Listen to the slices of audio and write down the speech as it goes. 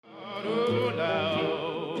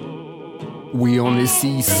We only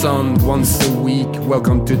see sun once a week.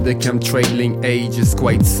 Welcome to the chemtrailing age. It's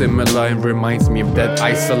quite similar and reminds me of that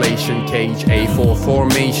isolation cage. A4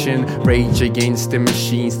 formation, rage against the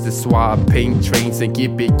machines. The swap paint trains and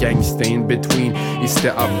keep it gangsta in between. It's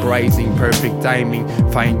the uprising, perfect timing.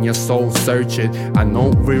 Find your soul, search it. I know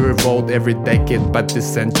we revolt every decade, but the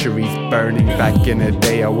century's burning. Back in the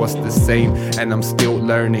day I was the same and I'm still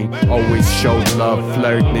learning. Always showed love,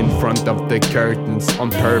 flirting in front of the curtains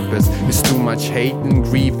on purpose. It's too much hate and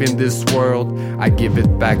grief in this world. I give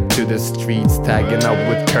it back to the streets, tagging up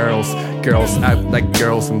with curls. Girls act like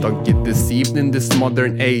girls and don't get deceived in this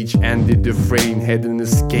modern age. Andy Dufresne had an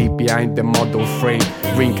escape behind the model frame.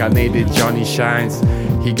 Reincarnated Johnny Shines,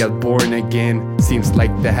 he got born again. Seems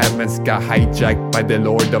like the heavens got hijacked by the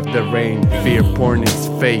Lord of the Rain. Fear porn is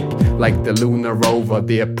fake, like the lunar rover.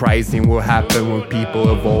 The uprising will happen when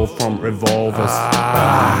people evolve from revolvers.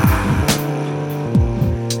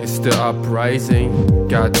 It's the uprising.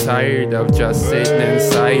 Got tired of just sitting in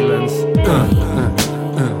silence.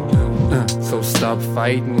 So stop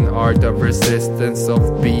fighting. Art of resistance,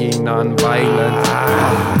 of being non-violent.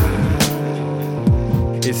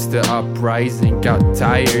 It's the uprising. Got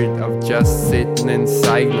tired of just sitting in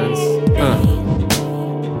silence.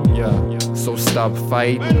 So stop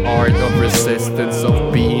fighting. Art of resistance,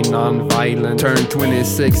 of being non-violent. Turned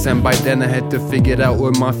 26 and by then I had to figure out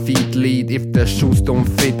where my feet lead. If the shoes don't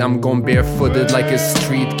fit, I'm gone barefooted like a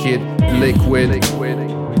street kid. Liquid.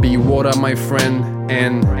 Be water, my friend,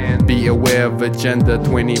 and be aware of Agenda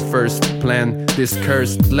 21st plan. This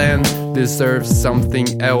cursed land deserves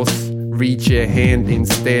something else. Reach your hand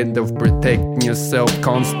instead of protecting yourself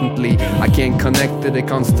constantly. I can't connect to the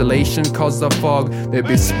constellation cause of fog. They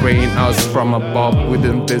be spraying us from above with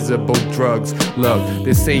invisible drugs. Look,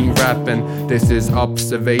 this ain't rapping, this is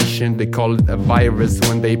observation. They call it a virus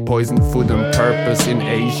when they poison food on purpose in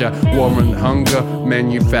Asia. War and hunger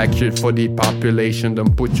manufactured for the population.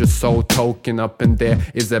 Don't put your soul token up in there,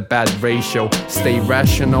 is a bad ratio. Stay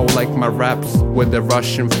rational like my raps with the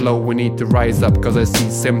Russian flow. We need to rise up cause I see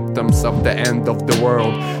symptoms of the end of the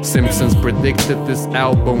world. Simpsons predicted this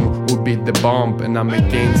album would be the bomb, and I'm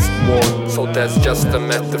against war, so that's just a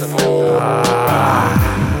metaphor.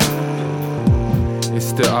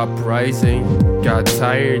 It's the uprising. Got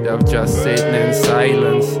tired of just sitting in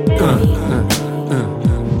silence.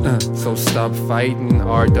 So stop fighting.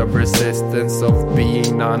 Art of resistance, of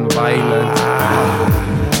being non-violent.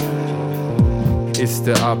 It's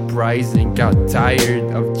the uprising. Got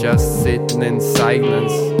tired of just sitting in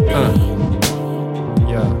silence.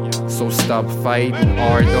 So stop fighting.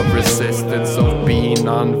 Art of resistance, of being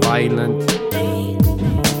non-violent.